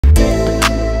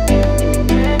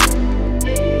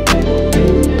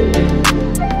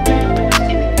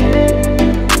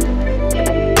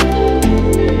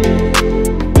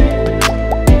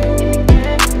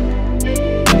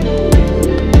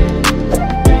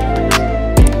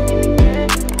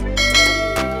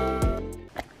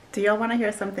do y'all want to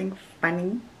hear something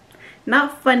funny?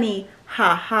 Not funny,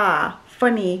 haha,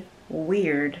 funny,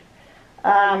 weird.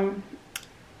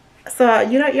 So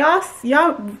you know,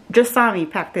 y'all just saw me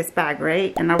pack this bag,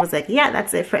 right? And I was like, yeah,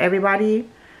 that's it for everybody.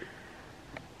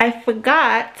 I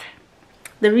forgot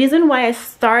the reason why I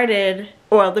started,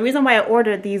 or the reason why I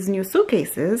ordered these new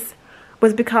suitcases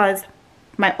was because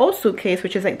my old suitcase,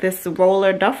 which is like this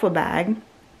roller duffel bag,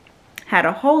 had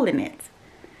a hole in it.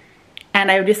 And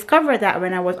I discovered that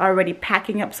when I was already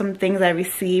packing up some things I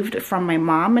received from my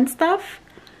mom and stuff.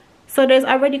 So there's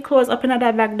already clothes up in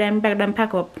that bag, them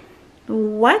pack up.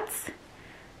 What?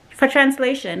 For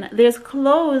translation, there's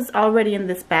clothes already in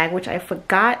this bag, which I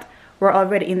forgot were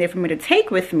already in there for me to take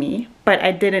with me. But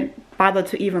I didn't bother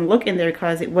to even look in there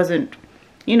because it wasn't,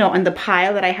 you know, on the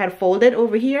pile that I had folded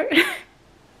over here.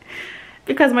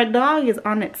 Because my dog is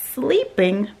on it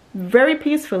sleeping very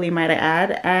peacefully, might I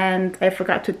add, and I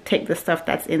forgot to take the stuff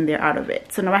that's in there out of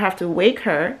it. So now I have to wake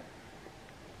her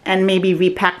and maybe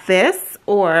repack this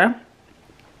or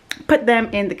put them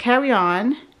in the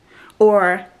carry-on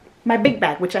or my big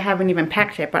bag, which I haven't even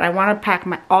packed yet, but I want to pack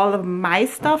all of my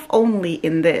stuff only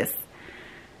in this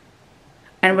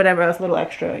and whatever else little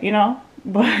extra, you know.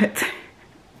 But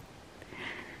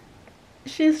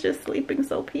she's just sleeping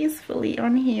so peacefully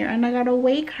on here, and I gotta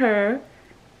wake her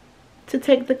to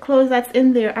take the clothes that's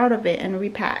in there out of it and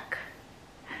repack.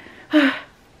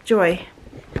 Joy.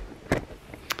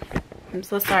 I'm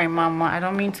so sorry, Mama. I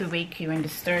don't mean to wake you and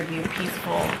disturb your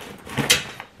peaceful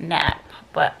nap,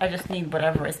 but I just need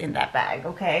whatever is in that bag,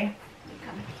 okay?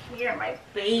 Come here, my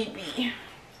baby.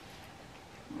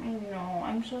 I know,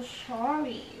 I'm so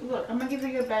sorry. Look, I'm gonna give you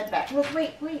your bed back. Look,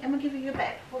 wait, I'm gonna give you your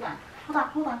bag. Hold on.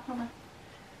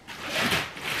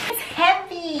 It's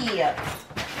heavy.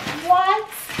 What?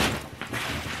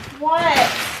 What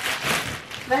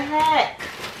the heck?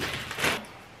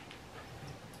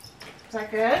 Is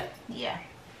that good? Yeah.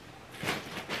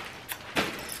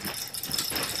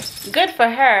 Good for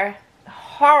her.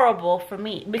 Horrible for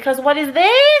me. Because what is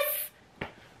this?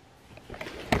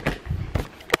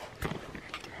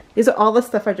 These are all the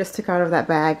stuff I just took out of that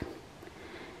bag,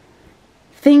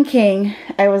 thinking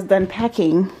I was done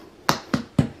packing.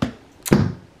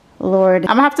 Lord,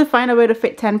 I'm gonna have to find a way to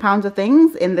fit 10 pounds of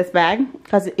things in this bag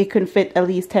because it can fit at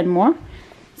least 10 more.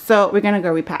 So we're gonna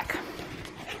go repack.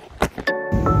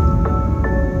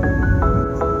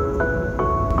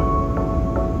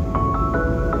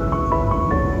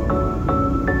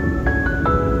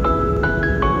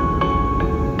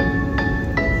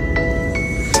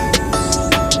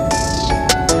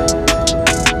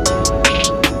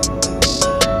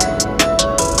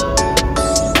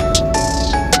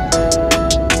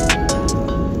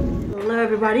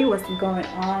 What's going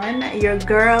on? Your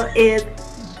girl is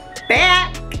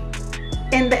back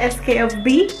in the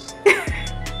SKFB.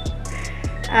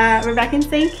 We're back in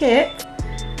St. Kitts.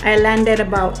 I landed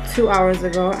about 2 hours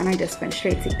ago and I just went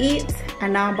straight to eat,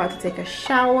 and now I'm about to take a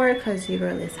shower because your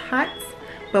girl is hot.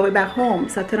 But we're back home,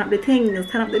 so turn up the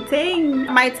thing.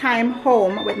 My time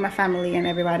home with my family and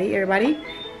everybody.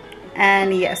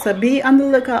 And yeah, so be on the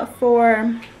lookout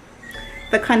for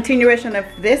the continuation of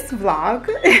this vlog.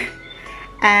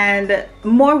 And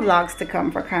more vlogs to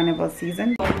come for carnival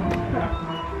season.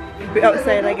 We're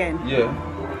outside again. Yeah.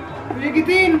 Will you get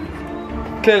in?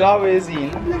 Claire always in.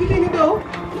 Look at it though.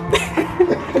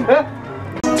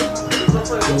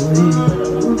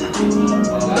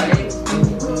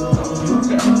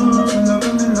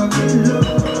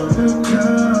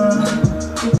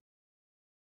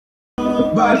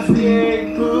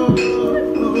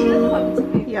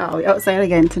 Yo, we're outside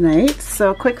again tonight.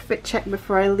 So quick fit check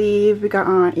before I leave. We got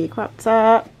on a crop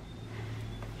top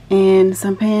and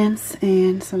some pants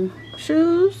and some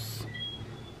shoes.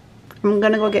 I'm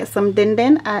gonna go get some din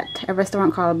din at a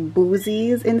restaurant called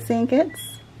Boozies in St.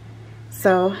 Kitts.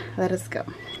 So let us go.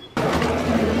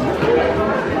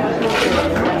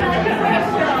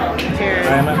 Cheers.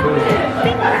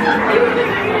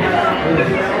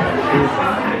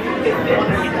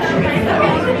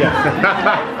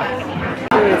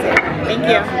 Thank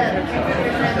you.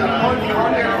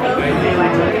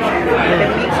 The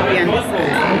meat should be on this side.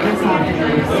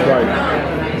 Right.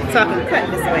 So I can cut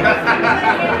this way.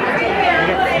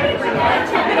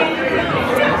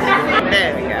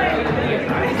 There we go.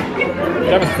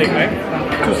 That was a steak knife.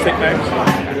 2 steak knives.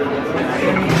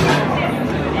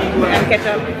 And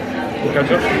ketchup.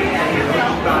 Ketchup.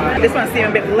 This one seems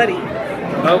a bit bloody.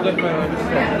 I'll get my one.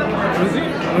 Is it?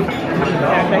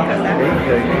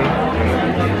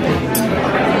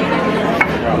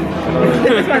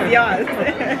 This one's yours.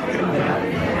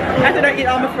 After I eat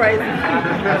all my fries.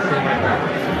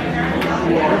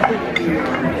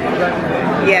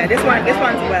 Yeah, this one's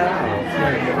well.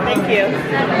 Thank you.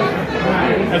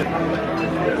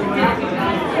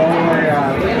 Oh my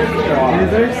god.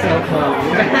 These are so fun.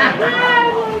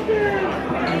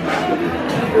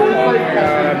 Oh my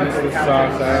god, this is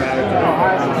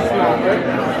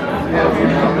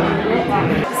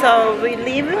So we're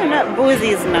leaving at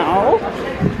Boozies now.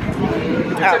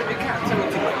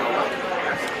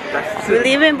 We're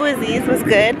leaving Boozies. Was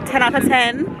good. 10 out of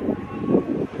 10.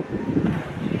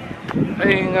 I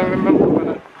remember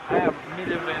what I have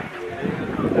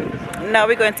Now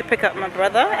we're going to pick up my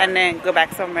brother and then go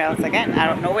back somewhere else again. I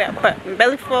don't know where, but I'm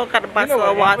belly full, got a bottle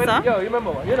of water. Yo, you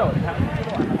remember what? You know what happened?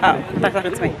 Oh, that's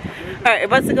talking to me. Alright,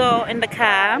 about to go in the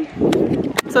car.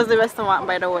 So it's the restaurant,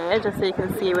 by the way, just so you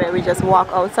can see where we just walk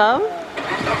out of.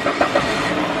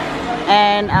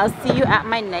 And I'll see you at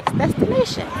my next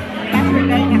destination. That's where we're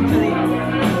going actually.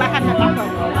 Back at the upper.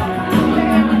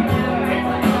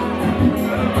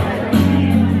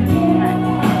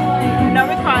 Now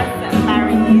we cross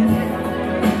Bary.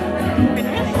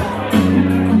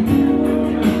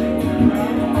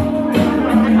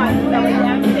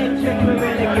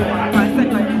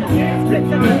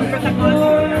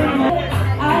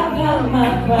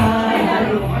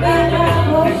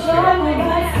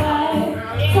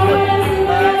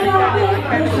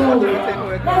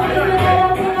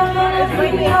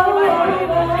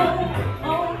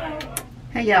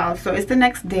 Hey y'all, so it's the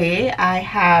next day.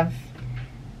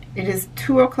 It is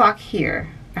 2 o'clock here.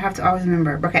 I have to always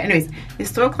remember. Okay, anyways,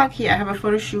 it's 2 o'clock here. I have a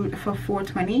photo shoot for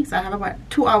 4:20, so I have about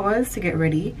 2 hours to get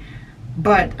ready.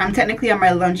 But I'm technically on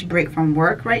my lunch break from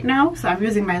work right now, so I'm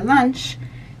using my lunch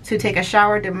to take a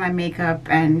shower, do my makeup,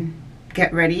 and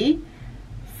get ready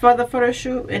for the photo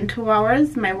shoot in 2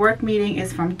 hours. My work meeting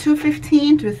is from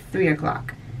 2:15 to 3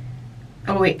 o'clock.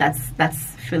 Oh wait, that's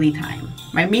Philly time.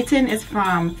 My meeting is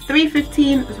from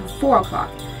 3:15 to 4 o'clock.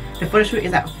 The photo shoot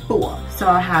is at 4, so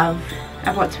I'll have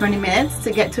about 20 minutes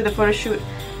to get to the photo shoot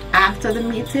after the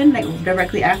meeting, like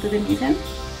directly after the meeting.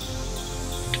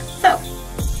 So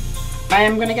I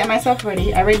am gonna get myself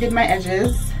ready. I already did my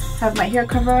edges, have my hair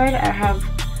covered, I have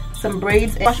some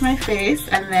braids, wash my face,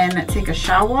 and then take a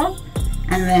shower,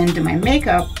 and then do my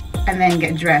makeup, and then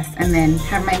get dressed, and then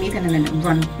have my meeting, and then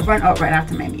run out right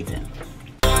after my meeting.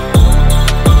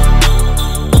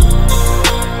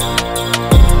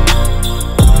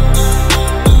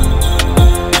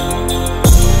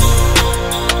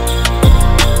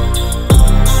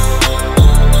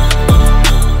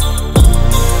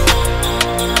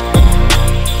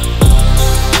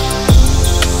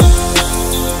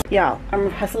 Y'all, I'm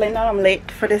hustling now. I'm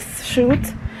late for this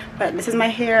shoot, but this is my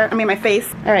hair. I mean my face.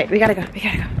 All right, we gotta go. We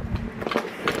gotta go.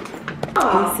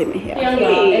 Let me see me here. Hey.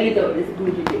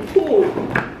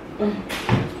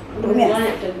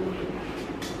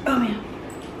 Oh man.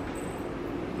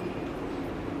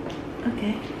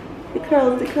 Okay. The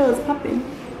curls popping.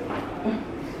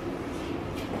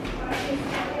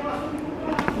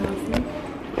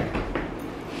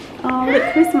 Oh, look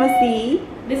Christmassy.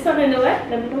 This one in the wet?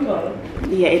 Let me go.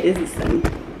 Yeah, it is this one.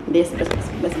 This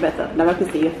is better. Now I can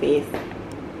see your face.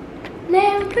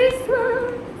 Merry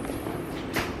Christmas!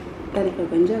 Danica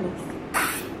got jealous.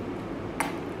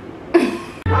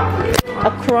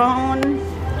 A crown.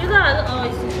 You got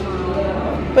always too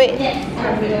small. Wait. Yes.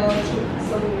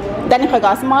 Danica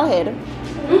got a small head.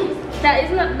 That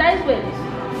is not. That is weird.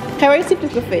 Can I see if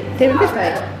this will fit? Take me this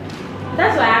side.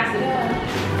 That's why I asked you.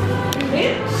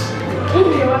 Bitch.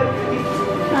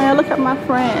 Oh, look at my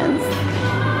friends.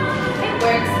 It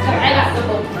works. I got the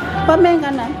book. What man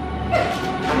gonna? I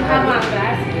have my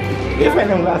glasses. Yes, I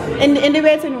know glasses. In the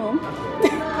waiting room. Is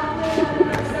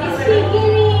she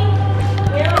getting?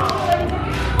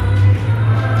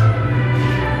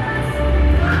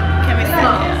 Can we sit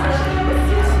here?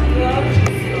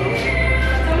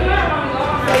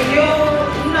 So you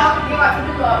have to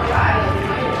do a ride.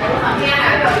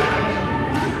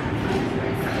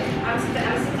 I'm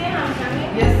sitting. I'm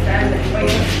coming. Yes, standing.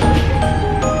 Wait.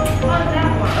 On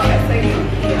that one. Okay, so you.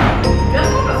 Just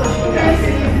hold on so she can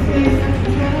see.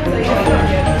 So you don't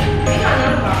get.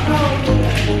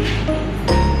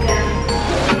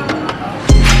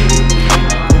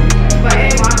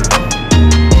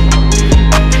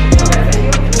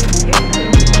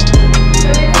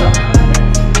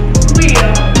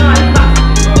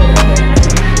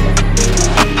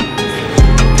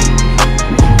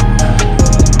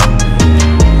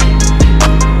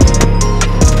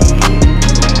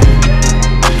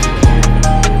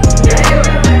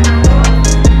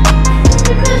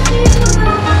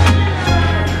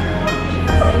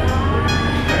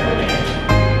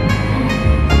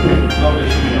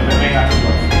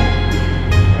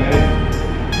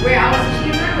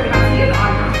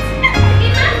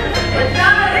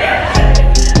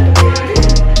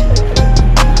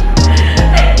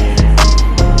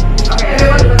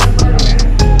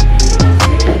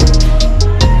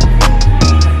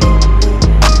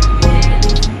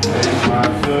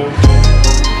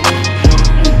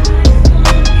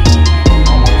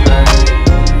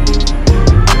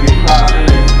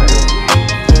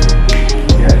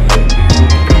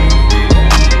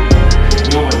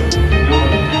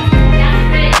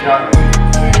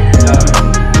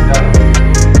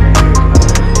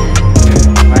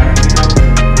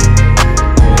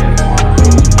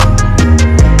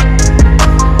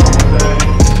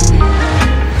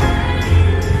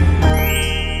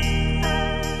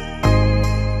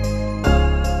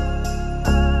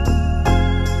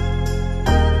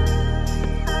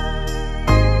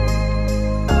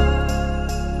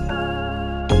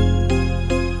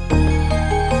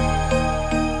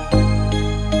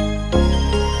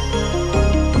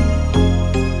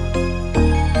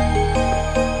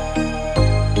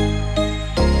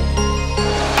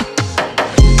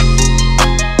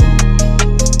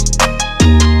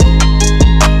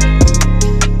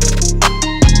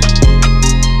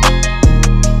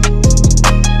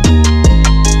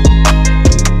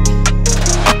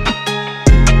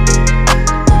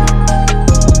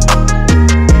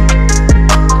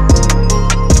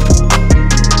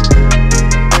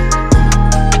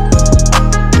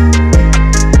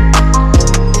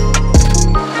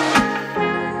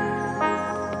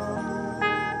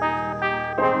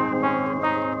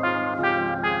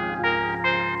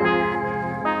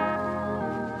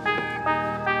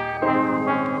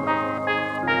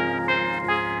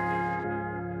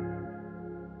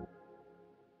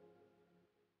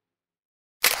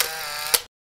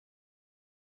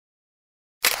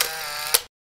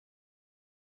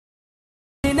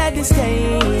 at the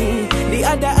sky, the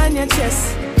other on your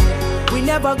chest. We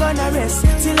never gonna rest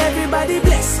till everybody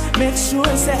bless. Make sure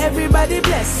say everybody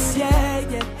bless. Yeah,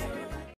 yeah.